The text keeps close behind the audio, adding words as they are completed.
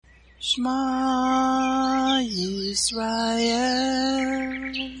Shema Yisrael,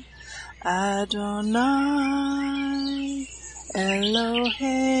 Adonai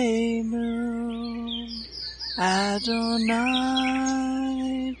Eloheinu, Adonai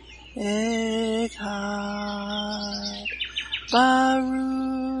Echad,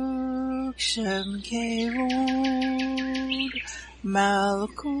 Baruch Shem Kevod,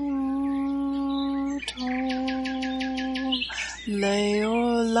 Malkuto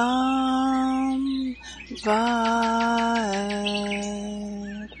Leolam Vaed.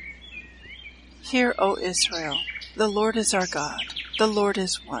 Hear, O Israel, the Lord is our God, the Lord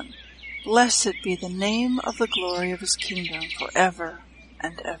is one. Blessed be the name of the glory of his kingdom forever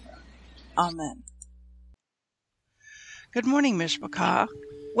and ever. Amen. Good morning, Mishpachah.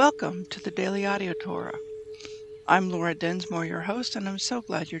 Welcome to the Daily Audio Torah. I'm Laura Densmore, your host, and I'm so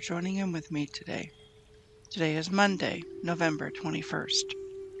glad you're joining in with me today. Today is Monday, November 21st.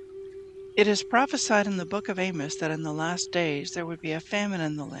 It is prophesied in the book of Amos that in the last days there would be a famine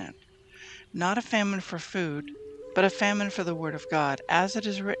in the land. Not a famine for food, but a famine for the word of God, as it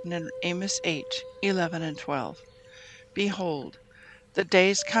is written in Amos 8:11 and 12. Behold, the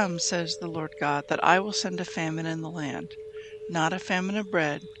days come, says the Lord God, that I will send a famine in the land, not a famine of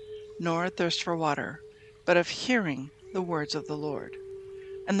bread, nor a thirst for water, but of hearing the words of the Lord.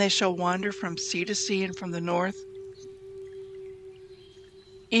 And they shall wander from sea to sea, and from the north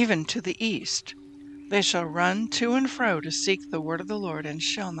even to the east. They shall run to and fro to seek the word of the Lord, and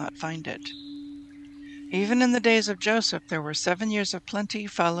shall not find it. Even in the days of Joseph there were 7 years of plenty,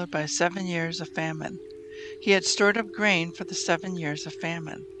 followed by 7 years of famine. He had stored up grain for the 7 years of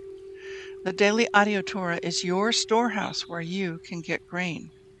famine. The Daily Audio Torah is your storehouse where you can get grain.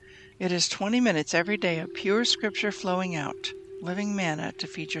 It is 20 minutes every day of pure scripture flowing out, living manna to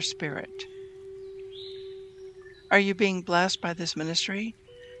feed your spirit. Are you being blessed by this ministry?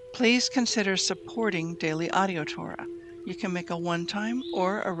 Please consider supporting Daily Audio Torah. You can make a one-time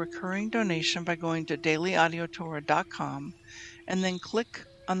or a recurring donation by going to dailyaudiotorah.com and then click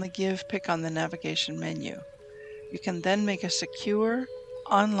on the Give pick on the navigation menu. You can then make a secure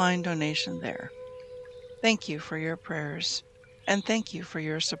online donation there. Thank you for your prayers, and thank you for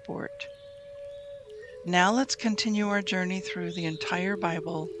your support. Now let's continue our journey through the entire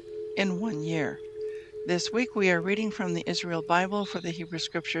Bible in 1 year. This week we are reading from the Israel Bible for the Hebrew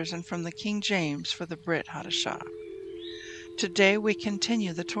Scriptures and from the King James for the Brit Hadashah. Today we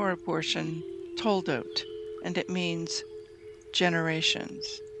continue the Torah portion, Toldot, and it means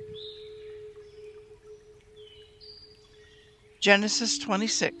generations. Genesis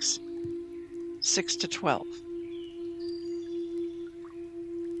 26, 6-12.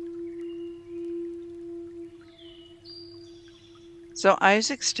 So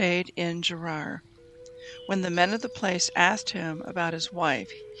Isaac stayed in Gerar. When the men of the place asked him about his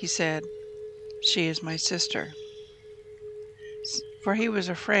wife, he said, "She is my sister." For he was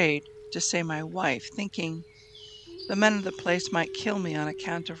afraid to say my wife, thinking, the men of the place might kill me on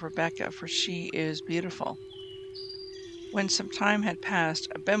account of Rebekah, for she is beautiful. When some time had passed,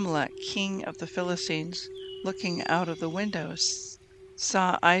 Abimelech, king of the Philistines, looking out of the windows,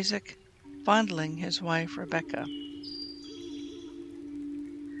 saw Isaac fondling his wife Rebekah.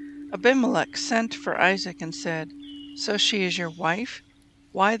 Abimelech sent for Isaac and said, "So she is your wife?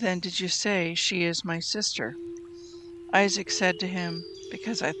 Why then did you say, 'She is my sister'?" Isaac said to him,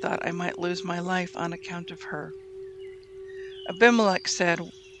 "Because I thought I might lose my life on account of her." Abimelech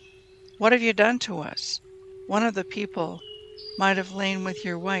said, "What have you done to us? One of the people might have lain with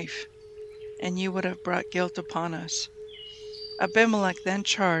your wife, and you would have brought guilt upon us." Abimelech then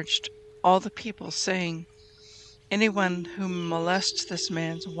charged all the people, saying, "Anyone who molests this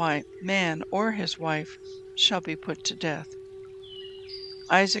man's wife, man or his wife, shall be put to death."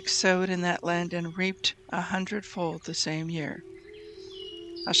 Isaac sowed in that land and reaped 100-fold the same year.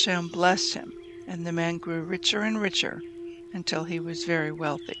 Hashem blessed him, and the man grew richer and richer until he was very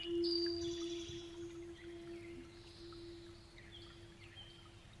wealthy.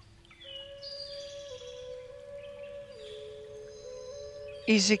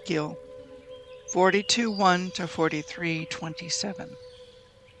 Ezekiel 42:1-43:27.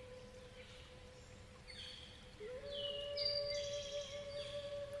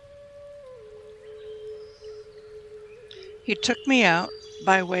 He took me out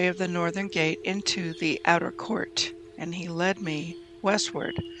by way of the northern gate into the outer court, and he led me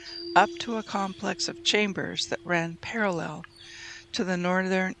westward up to a complex of chambers that ran parallel to the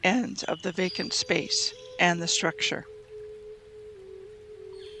northern ends of the vacant space and the structure.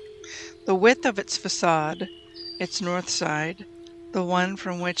 The width of its facade, its north side, the one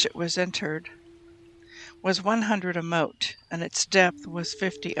from which it was entered, was 100 amot, and its depth was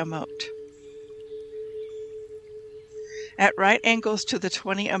 50 amot. At right angles to the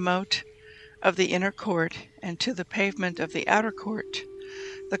 20 amot of the inner court and to the pavement of the outer court,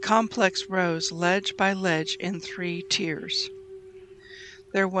 the complex rose ledge by ledge in 3 tiers.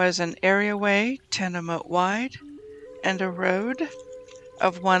 There was an areaway 10 amot wide, and a road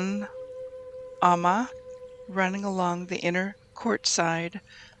of 1 amma running along the inner court side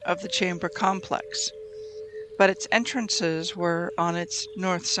of the chamber complex, but its entrances were on its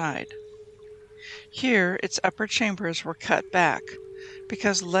north side. Here its upper chambers were cut back,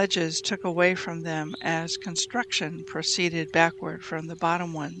 because ledges took away from them as construction proceeded backward from the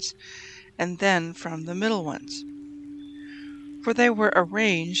bottom ones, and then from the middle ones. For they were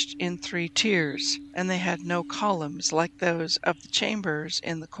arranged in 3 tiers, and they had no columns like those of the chambers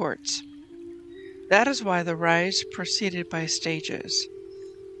in the courts. That is why the rise proceeded by stages,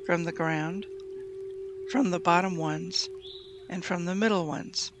 from the ground, from the bottom ones, and from the middle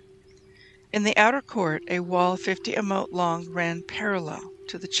ones. In the outer court, a wall 50 amot long ran parallel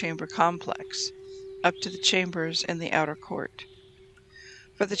to the chamber complex, up to the chambers in the outer court.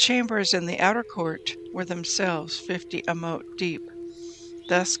 For the chambers in the outer court were themselves 50 amot deep,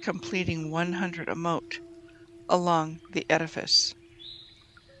 thus completing 100 amot along the edifice.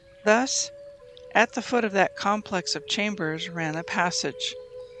 Thus, at the foot of that complex of chambers ran a passage,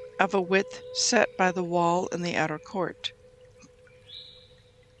 of a width set by the wall in the outer court,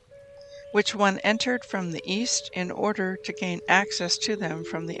 which one entered from the east in order to gain access to them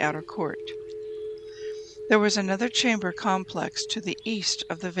from the outer court. There was another chamber complex to the east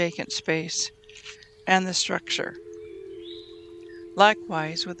of the vacant space and the structure,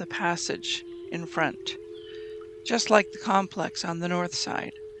 likewise with a passage in front, just like the complex on the north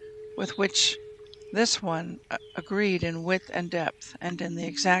side, with which this one agreed in width and depth and in the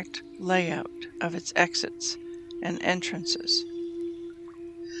exact layout of its exits and entrances.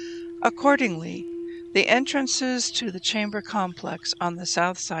 Accordingly, the entrances to the chamber complex on the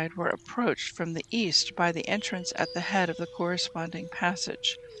south side were approached from the east by the entrance at the head of the corresponding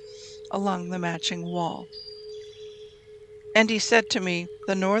passage, along the matching wall. And he said to me,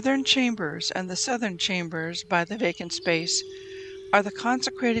 the northern chambers and the southern chambers by the vacant space are the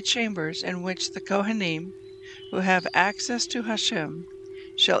consecrated chambers in which the Kohanim, who have access to Hashem,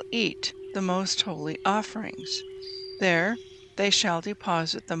 shall eat the most holy offerings. There they shall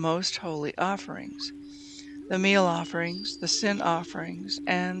deposit the most holy offerings, the meal offerings, the sin offerings,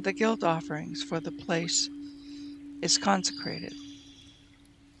 and the guilt offerings, for the place is consecrated.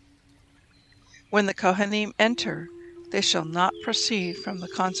 When the Kohanim enter, they shall not proceed from the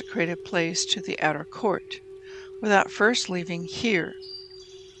consecrated place to the outer court, without first leaving here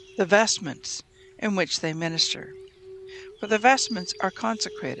the vestments in which they minister, for the vestments are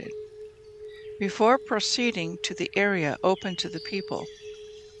consecrated. Before proceeding to the area open to the people,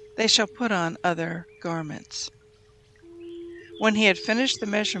 they shall put on other garments. When he had finished the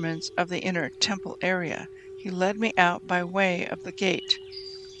measurements of the inner temple area, he led me out by way of the gate,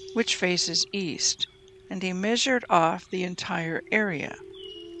 which faces east, and he measured off the entire area.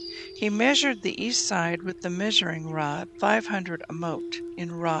 He measured the east side with the measuring rod 500 amot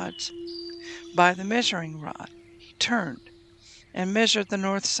in rods. By the measuring rod he turned and measured the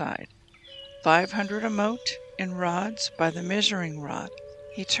north side 500 amot in rods. By the measuring rod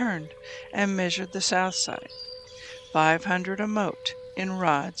he turned and measured the south side 500 amot in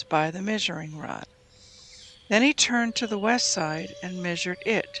rods by the measuring rod. Then he turned to the west side and measured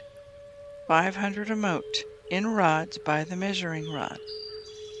it 500 amot in rods by the measuring rod.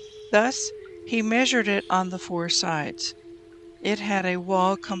 Thus he measured it on the 4 sides. It had a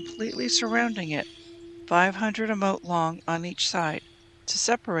wall completely surrounding it, 500 amot long on each side, to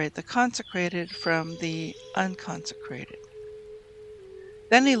separate the consecrated from the unconsecrated.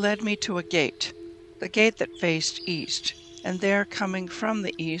 Then he led me to a gate, the gate that faced east, and there, coming from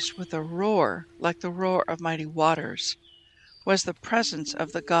the east with a roar like the roar of mighty waters, was the presence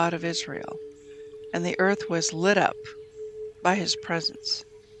of the God of Israel, and the earth was lit up by his presence.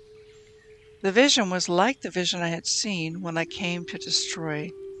 The vision was like the vision I had seen when I came to destroy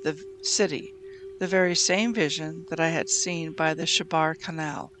the city, the very same vision that I had seen by the Shebar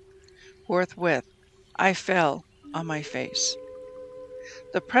Canal. Forthwith I fell on my face.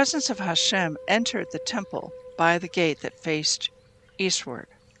 The presence of Hashem entered the temple by the gate that faced eastward.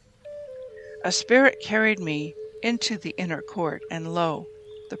 A spirit carried me into the inner court, and lo,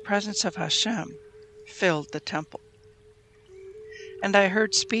 the presence of Hashem filled the temple. And I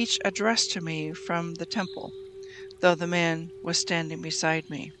heard speech addressed to me from the temple, though the man was standing beside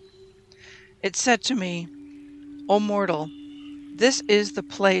me. It said to me, O mortal, this is the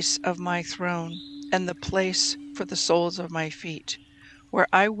place of my throne, and the place for the soles of my feet, where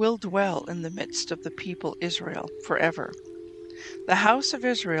I will dwell in the midst of the people Israel forever. The house of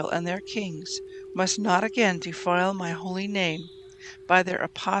Israel and their kings must not again defile my holy name by their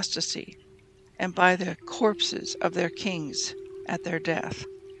apostasy and by the corpses of their kings at their death.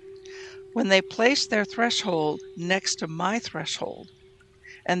 When they place their threshold next to my threshold,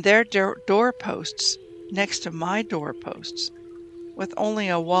 and their doorposts next to my doorposts, with only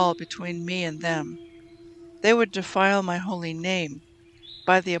a wall between me and them, they would defile my holy name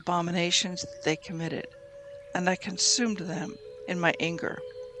by the abominations that they committed, and I consumed them in my anger.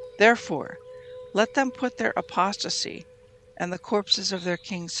 Therefore, let them put their apostasy and the corpses of their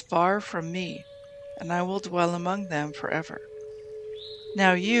kings far from me, and I will dwell among them forever.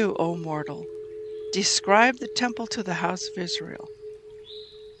 Now you, O mortal, describe the temple to the house of Israel,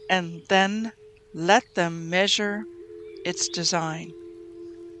 and then let them measure its design,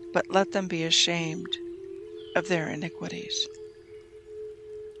 but let them be ashamed of their iniquities.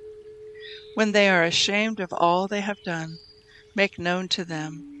 When they are ashamed of all they have done, make known to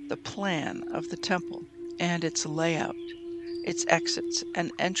them the plan of the temple and its layout, its exits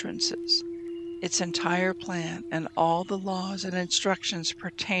and entrances, its entire plan, and all the laws and instructions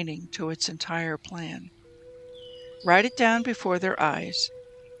pertaining to its entire plan. Write it down before their eyes,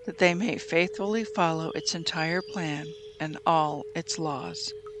 that they may faithfully follow its entire plan and all its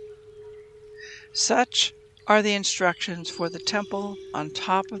laws. Such are the instructions for the temple on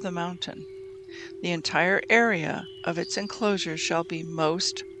top of the mountain. The entire area of its enclosure shall be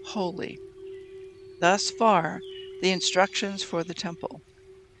most holy. Thus far the instructions for the temple.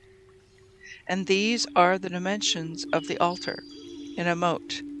 And these are the dimensions of the altar, in a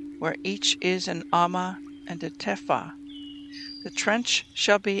moat, where each is an amah and a tephah. The trench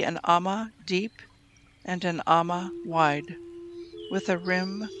shall be an amah deep and an amah wide, with a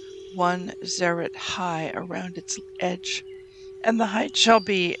rim 1 zerit high around its edge, and the height shall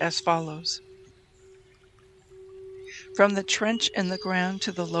be as follows. From the trench in the ground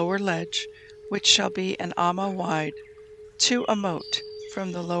to the lower ledge, which shall be an amah wide, to a moat,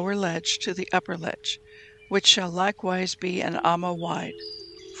 from the lower ledge to the upper ledge, which shall likewise be an amah wide,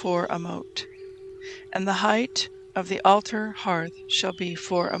 for a moat. And the height of the altar hearth shall be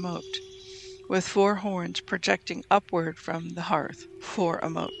for a moat, with 4 horns projecting upward from the hearth, for a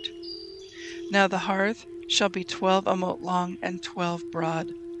moat. Now the hearth shall be 12 amot long and 12 broad,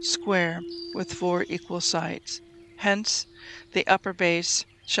 square, with 4 equal sides. Hence the upper base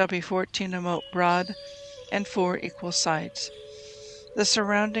shall be 14 amot broad and 4 equal sides. The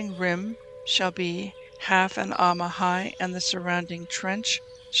surrounding rim shall be half an amah high, and the surrounding trench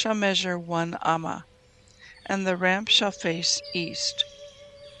shall measure 1 amah, and the ramp shall face east.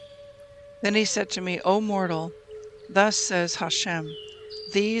 Then he said to me, O mortal, thus says Hashem,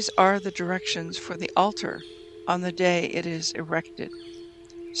 these are the directions for the altar on the day it is erected,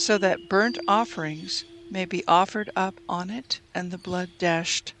 so that burnt offerings may be offered up on it and the blood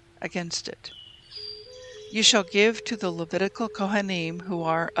dashed against it. You shall give to the Levitical Kohanim who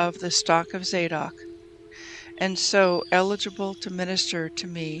are of the stock of Zadok, and so eligible to minister to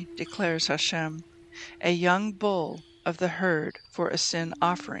me, declares Hashem, a young bull of the herd for a sin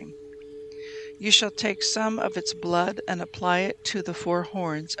offering. You shall take some of its blood and apply it to the 4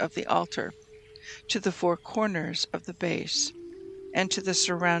 horns of the altar, to the 4 corners of the base, and to the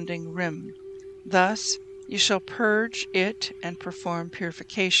surrounding rim. Thus you shall purge it and perform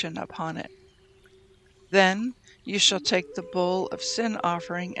purification upon it. Then you shall take the bull of sin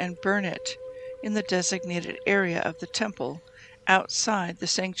offering and burn it in the designated area of the temple outside the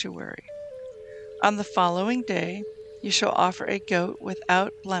sanctuary. On the following day you shall offer a goat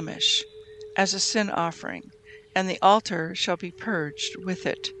without blemish as a sin offering, and the altar shall be purged with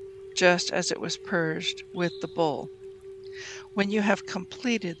it, just as it was purged with the bull. When you have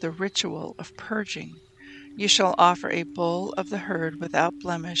completed the ritual of purging, you shall offer a bull of the herd without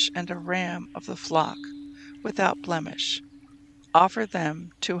blemish and a ram of the flock without blemish. Offer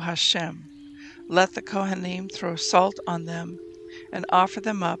them to Hashem. Let the Kohanim throw salt on them and offer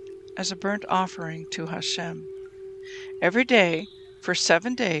them up as a burnt offering to Hashem. Every day, for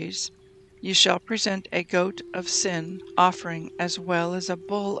 7 days, you shall present a goat of sin offering as well as a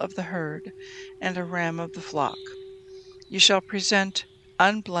bull of the herd and a ram of the flock. You shall present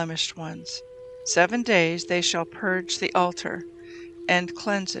unblemished ones. 7 days they shall purge the altar and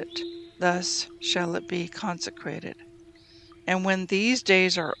cleanse it. Thus shall it be consecrated. And when these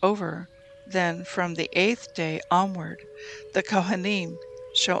days are over, then from the 8th day onward, the Kohanim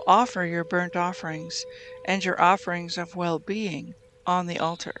shall offer your burnt offerings and your offerings of well-being on the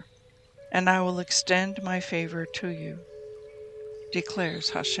altar, and I will extend my favor to you,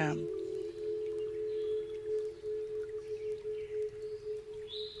 declares Hashem.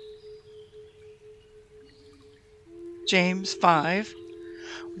 James 5,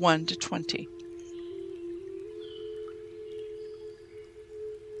 1-20.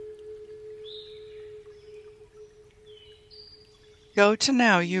 Go to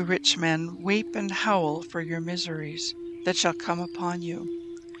now, you rich men, weep and howl for your miseries that shall come upon you.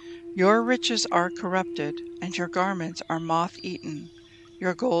 Your riches are corrupted, and your garments are moth-eaten.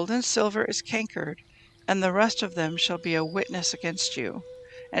 Your gold and silver is cankered, and the rust of them shall be a witness against you,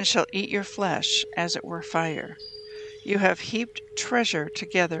 and shall eat your flesh as it were fire. You have heaped treasure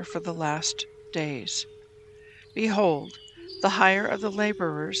together for the last days. Behold, the hire of the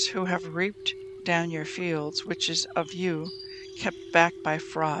laborers who have reaped down your fields, which is of you, kept back by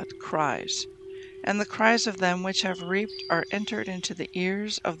fraud, cries. And the cries of them which have reaped are entered into the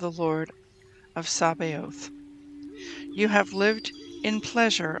ears of the Lord of Sabaoth. You have lived in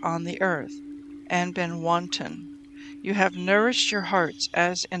pleasure on the earth, and been wanton. You have nourished your hearts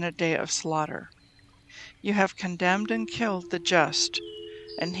as in a day of slaughter. You have condemned and killed the just,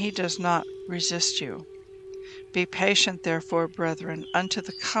 and he does not resist you. Be patient, therefore, brethren, unto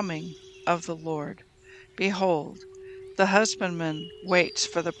the coming of the Lord. Behold, the husbandman waits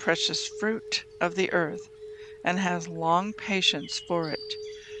for the precious fruit of the earth, and has long patience for it,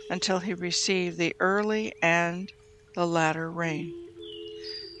 until he receive the early and the latter rain.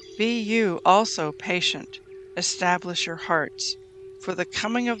 Be you also patient, establish your hearts, for the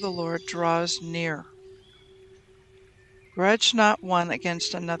coming of the Lord draws near. Grudge not one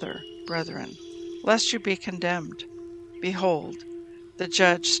against another, brethren, lest you be condemned. Behold, the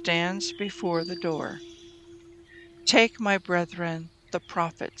judge stands before the door. Take, my brethren, the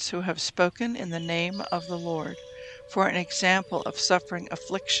prophets who have spoken in the name of the Lord, for an example of suffering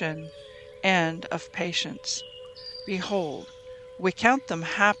affliction and of patience. Behold, we count them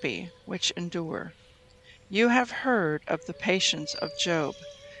happy which endure. You have heard of the patience of Job,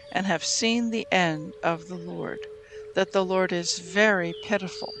 and have seen the end of the Lord, that the Lord is very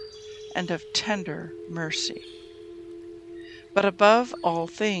pitiful and of tender mercy. But above all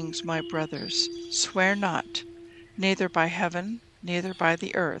things, my brothers, swear not, neither by heaven, neither by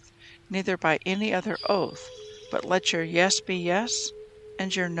the earth, neither by any other oath, but let your yes be yes,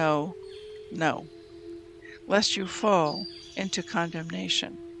 and your no, no, lest you fall into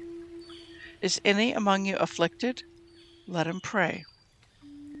condemnation. Is any among you afflicted? Let him pray.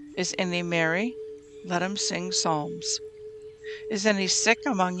 Is any merry? Let him sing psalms. Is any sick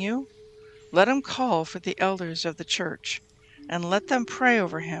among you? Let him call for the elders of the church, and let them pray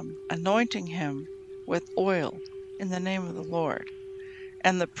over him, anointing him with oil in the name of the Lord.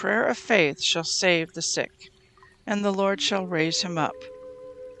 And the prayer of faith shall save the sick, and the Lord shall raise him up.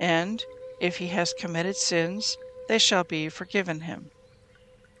 And if he has committed sins, they shall be forgiven him.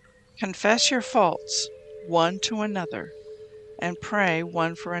 Confess your faults one to another, and pray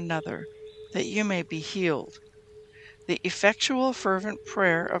one for another, that you may be healed. The effectual fervent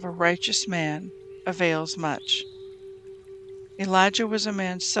prayer of a righteous man avails much. Elijah was a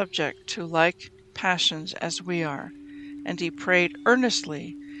man subject to like passions as we are, and he prayed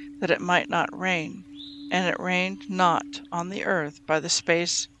earnestly that it might not rain, and it rained not on the earth by the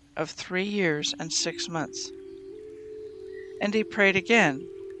space of 3 years and 6 months. And he prayed again,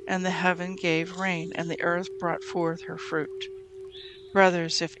 and the heaven gave rain, and the earth brought forth her fruit.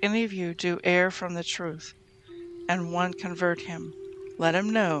 Brothers, if any of you do err from the truth, and one convert him, let him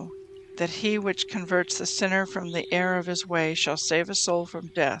know that he which converts the sinner from the error of his way shall save a soul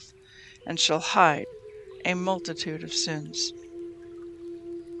from death, and shall hide a multitude of sins.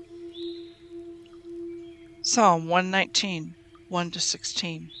 Psalm 119,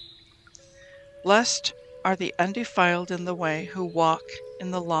 1-16. Blessed are the undefiled in the way, who walk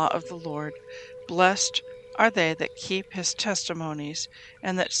in the law of the Lord. Blessed are they that keep his testimonies,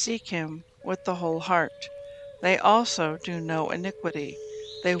 and that seek him with the whole heart. They also do no iniquity,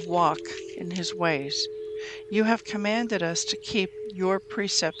 they walk in his ways. You have commanded us to keep your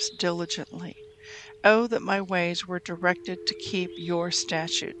precepts diligently. Oh, that my ways were directed to keep your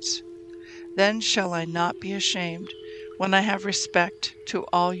statutes. Then shall I not be ashamed, when I have respect to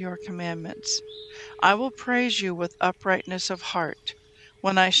all your commandments. I will praise you with uprightness of heart,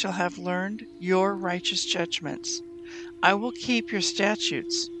 when I shall have learned your righteous judgments. I will keep your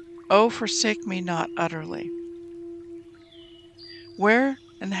statutes. Oh, forsake me not utterly. Where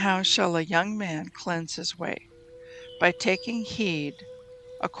and how shall a young man cleanse his way? By taking heed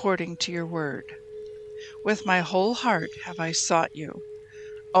according to your word. With my whole heart have I sought you.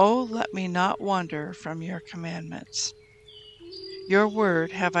 Oh, let me not wander from your commandments. Your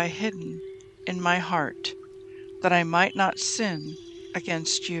word have I hidden in my heart, that I might not sin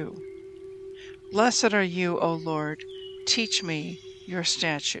against you. Blessed are you, O Lord. Teach me your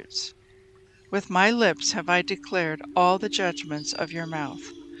statutes. With my lips have I declared all the judgments of your mouth.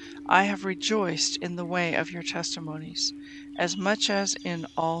 I have rejoiced in the way of your testimonies, as much as in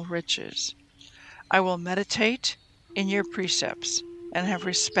all riches. I will meditate in your precepts, and have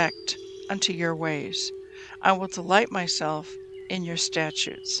respect unto your ways. I will delight myself in your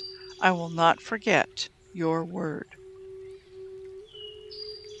statutes. I will not forget your word.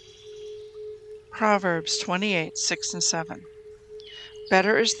 Proverbs 28:6 and 7.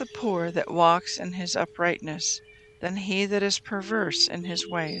 Better is the poor that walks in his uprightness than he that is perverse in his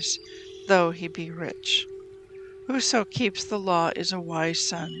ways, though he be rich. Whoso keeps the law is a wise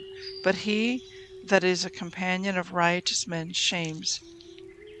son, but he that is a companion of riotous men shames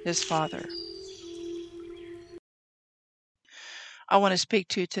his father. I want to speak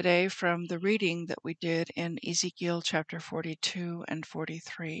to you today from the reading that we did in Ezekiel chapter 42 and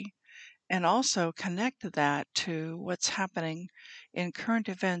 43, and also connect that to what's happening in current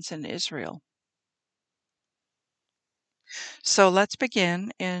events in Israel. So let's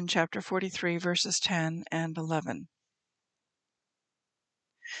begin in chapter 43, verses 10 and 11.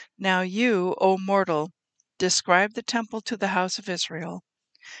 Now you, O mortal, describe the temple to the house of Israel,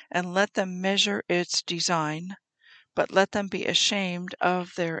 and let them measure its design, but let them be ashamed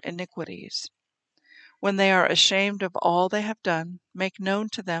of their iniquities. When they are ashamed of all they have done, make known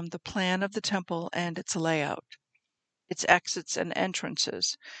to them the plan of the temple and its layout, its exits and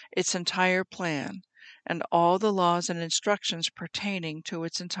entrances, its entire plan, and all the laws and instructions pertaining to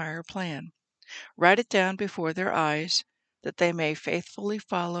its entire plan. Write it down before their eyes, that they may faithfully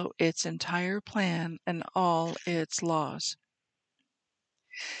follow its entire plan and all its laws.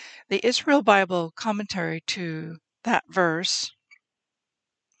 The Israel Bible commentary to that verse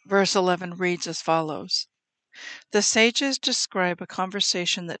 11, reads as follows. The sages describe a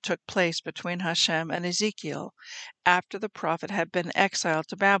conversation that took place between Hashem and Ezekiel after the prophet had been exiled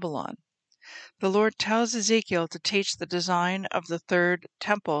to Babylon. The Lord tells Ezekiel to teach the design of the third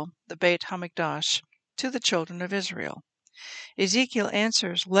temple, the Beit HaMikdash, to the children of Israel. Ezekiel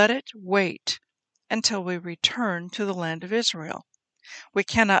answers, "Let it wait until we return to the land of Israel. We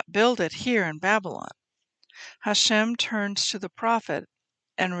cannot build it here in Babylon." Hashem turns to the prophet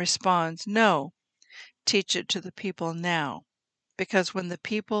and responds, "No, teach it to the people now, because when the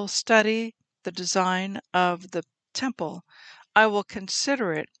people study the design of the temple, I will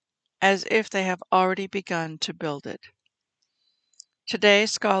consider it as if they have already begun to build it." Today,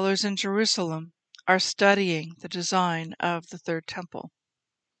 scholars in Jerusalem are studying the design of the third temple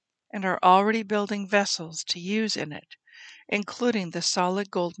and are already building vessels to use in it, including the solid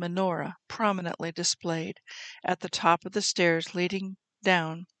gold menorah prominently displayed at the top of the stairs leading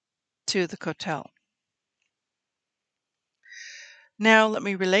down to the Kotel. Now let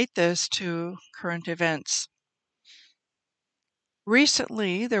me relate this to current events.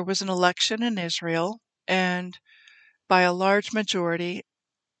 Recently, there was an election in Israel, and by a large majority,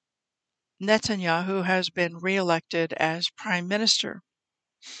 Netanyahu has been reelected as prime minister.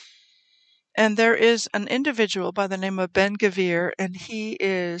 And there is an individual by the name of Ben-Gvir, and he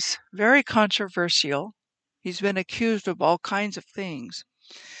is very controversial. He's been accused of all kinds of things.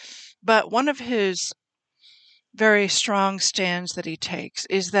 But one of his very strong stands that he takes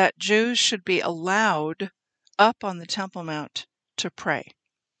is that Jews should be allowed up on the Temple Mount to pray.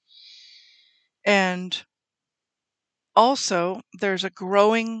 And also, there's a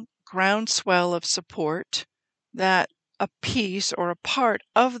growing groundswell of support that a piece or a part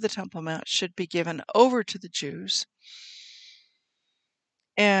of the Temple Mount should be given over to the Jews.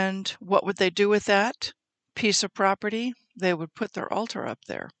 And what would they do with that piece of property? They would put their altar up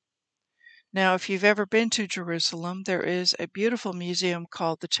there. Now, if you've ever been to Jerusalem, there is a beautiful museum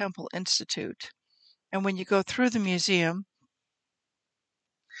called the Temple Institute. And when you go through the museum,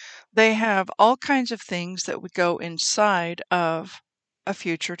 they have all kinds of things that would go inside of a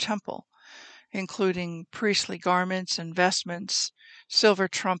future temple, including priestly garments and vestments, silver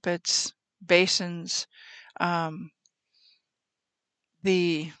trumpets, basins,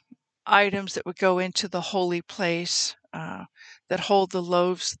 the items that would go into the holy place that hold the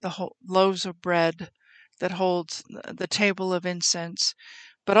loaves of bread, that holds the table of incense.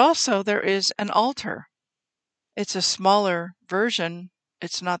 But also there is an altar. It's a smaller version.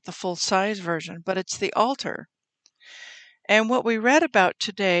 It's not the full-size version, but it's the altar. And what we read about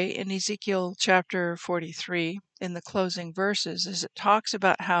today in Ezekiel chapter 43 in the closing verses is it talks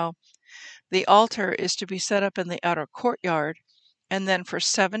about how the altar is to be set up in the outer courtyard, and then for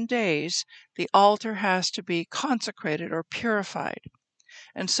 7 days the altar has to be consecrated or purified.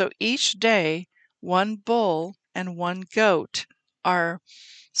 And so each day 1 bull and 1 goat are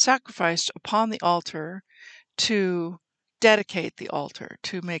sacrificed upon the altar to dedicate the altar,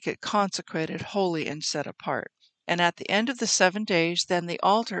 to make it consecrated, holy, and set apart. And at the end of the 7 days, then the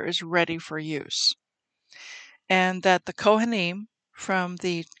altar is ready for use. And that the Kohanim from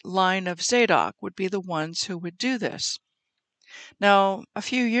the line of Zadok would be the ones who would do this. Now, a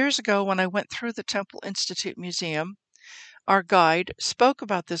few years ago, when I went through the Temple Institute Museum, our guide spoke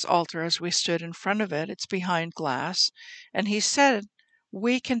about this altar as we stood in front of it. It's behind glass. And he said,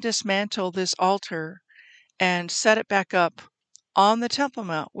 we can dismantle this altar and set it back up on the Temple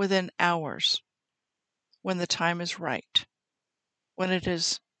Mount within hours, when the time is right, when it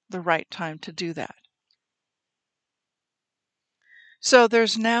is the right time to do that. So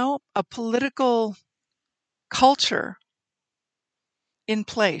there's now a political culture in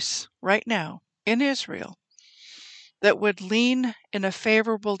place right now in Israel that would lean in a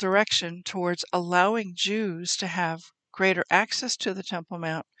favorable direction towards allowing Jews to have greater access to the Temple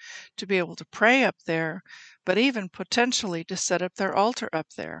Mount, to be able to pray up there, but even potentially to set up their altar up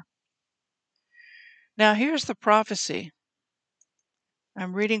there. Now here's the prophecy.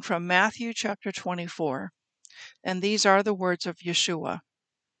 I'm reading from Matthew chapter 24, and these are the words of Yeshua.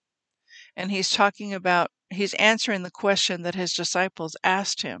 And he's answering the question that his disciples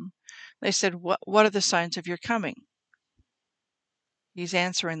asked him. They said, what are the signs of your coming? He's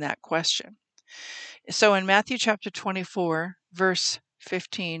answering that question. So in Matthew chapter 24, verse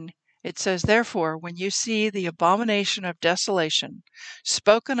 15, it says, therefore, when you see the abomination of desolation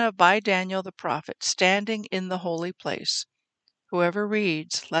spoken of by Daniel the prophet standing in the holy place, whoever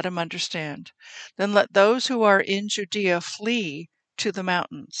reads, let him understand. Then let those who are in Judea flee to the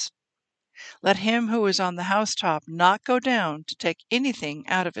mountains. Let him who is on the housetop not go down to take anything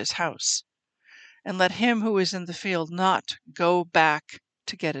out of his house. And let him who is in the field not go back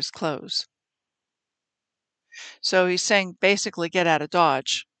to get his clothes. So he's saying basically get out of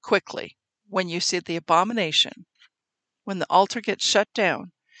Dodge quickly when you see the abomination, when the altar gets shut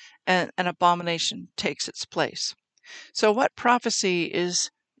down and an abomination takes its place. So what prophecy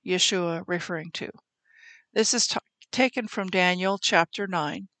is Yeshua referring to? This is taken from Daniel chapter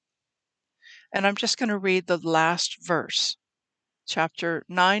 9. And I'm just going to read the last verse. Chapter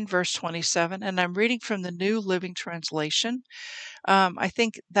 9, verse 27. And I'm reading from the New Living Translation. I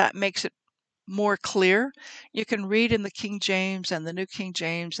think that makes it more clear. You can read in the King James and the New King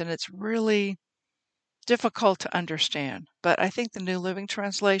James, and it's really difficult to understand. But I think the New Living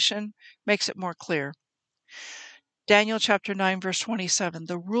Translation makes it more clear. Daniel chapter 9, verse 27,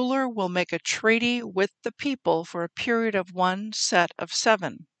 the ruler will make a treaty with the people for a period of 1 set of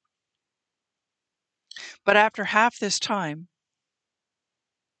 7. But after half this time,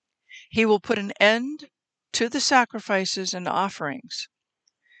 he will put an end to the sacrifices and offerings.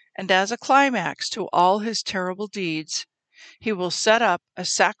 And as a climax to all his terrible deeds, he will set up a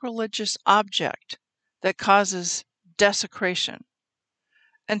sacrilegious object that causes desecration,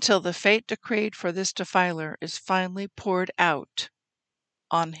 until the fate decreed for this defiler is finally poured out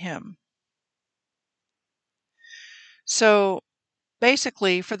on him. So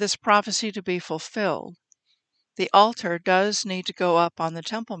basically, for this prophecy to be fulfilled, the altar does need to go up on the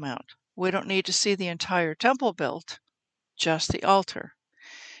Temple Mount. We don't need to see the entire temple built, just the altar.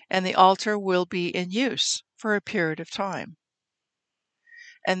 And the altar will be in use for a period of time.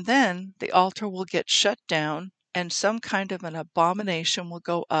 And then the altar will get shut down and some kind of an abomination will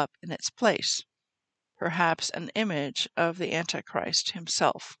go up in its place, perhaps an image of the Antichrist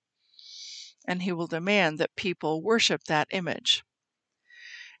himself. And he will demand that people worship that image.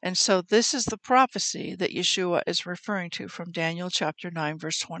 And so this is the prophecy that Yeshua is referring to from Daniel chapter 9,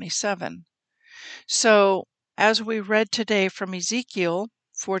 verse 27. So as we read today from Ezekiel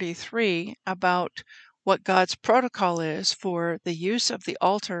 43 about what God's protocol is for the use of the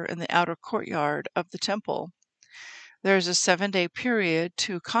altar in the outer courtyard of the temple, there's a 7-day period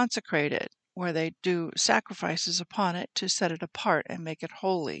to consecrate it, where they do sacrifices upon it to set it apart and make it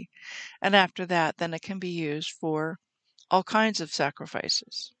holy. And after that, then it can be used for all kinds of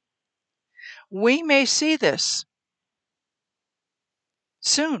sacrifices. We may see this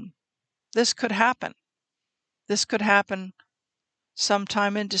soon. This could happen. This could happen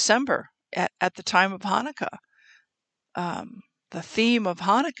sometime in December at the time of Hanukkah. The theme of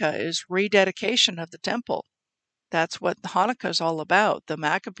Hanukkah is rededication of the temple. That's what Hanukkah is all about. The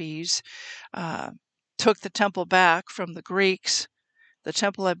Maccabees took the temple back from the Greeks. The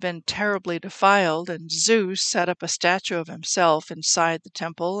temple had been terribly defiled, and Zeus set up a statue of himself inside the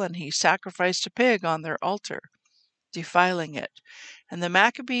temple, and he sacrificed a pig on their altar, defiling it. And the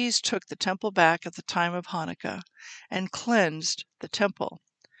Maccabees took the temple back at the time of Hanukkah and cleansed the temple.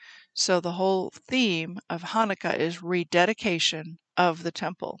 So the whole theme of Hanukkah is rededication of the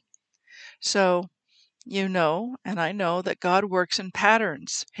temple. So You know, and I know, that God works in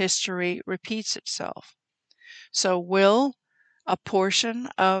patterns. History repeats itself. So will a portion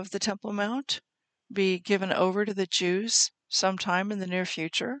of the Temple Mount be given over to the Jews sometime in the near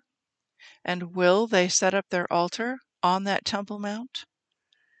future? And will they set up their altar on that Temple Mount?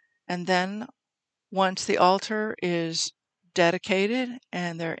 And then once the altar is dedicated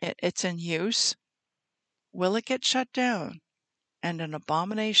and it's in use, will it get shut down and an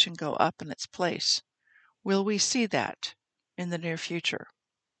abomination go up in its place? Will we see that in the near future?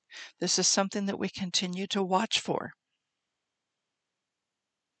 This is something that we continue to watch for.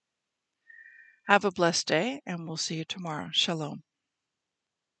 Have a blessed day, and we'll see you tomorrow. Shalom.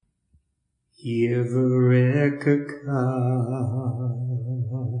 Yevrekka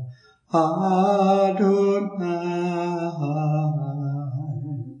Adonai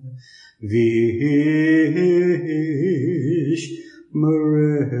Vish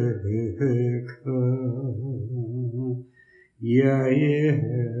Mereka Yair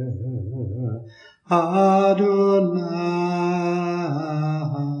Adonai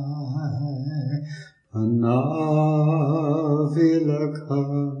Panav Ilaka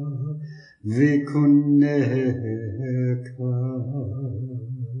Vikuneka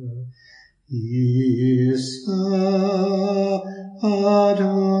Isa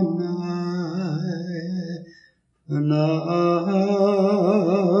Adonai Panav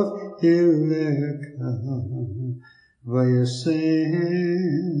Ileka Vayasem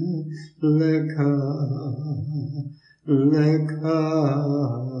Leka Leka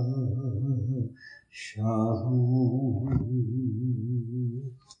Shalom.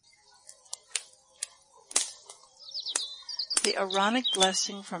 The Aaronic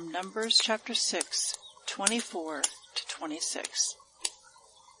blessing from Numbers chapter 6, 24 to 26.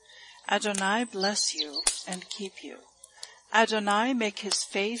 Adonai bless you and keep you. Adonai make his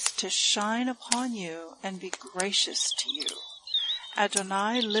face to shine upon you and be gracious to you.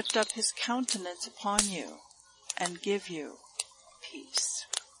 Adonai lift up his countenance upon you and give you peace.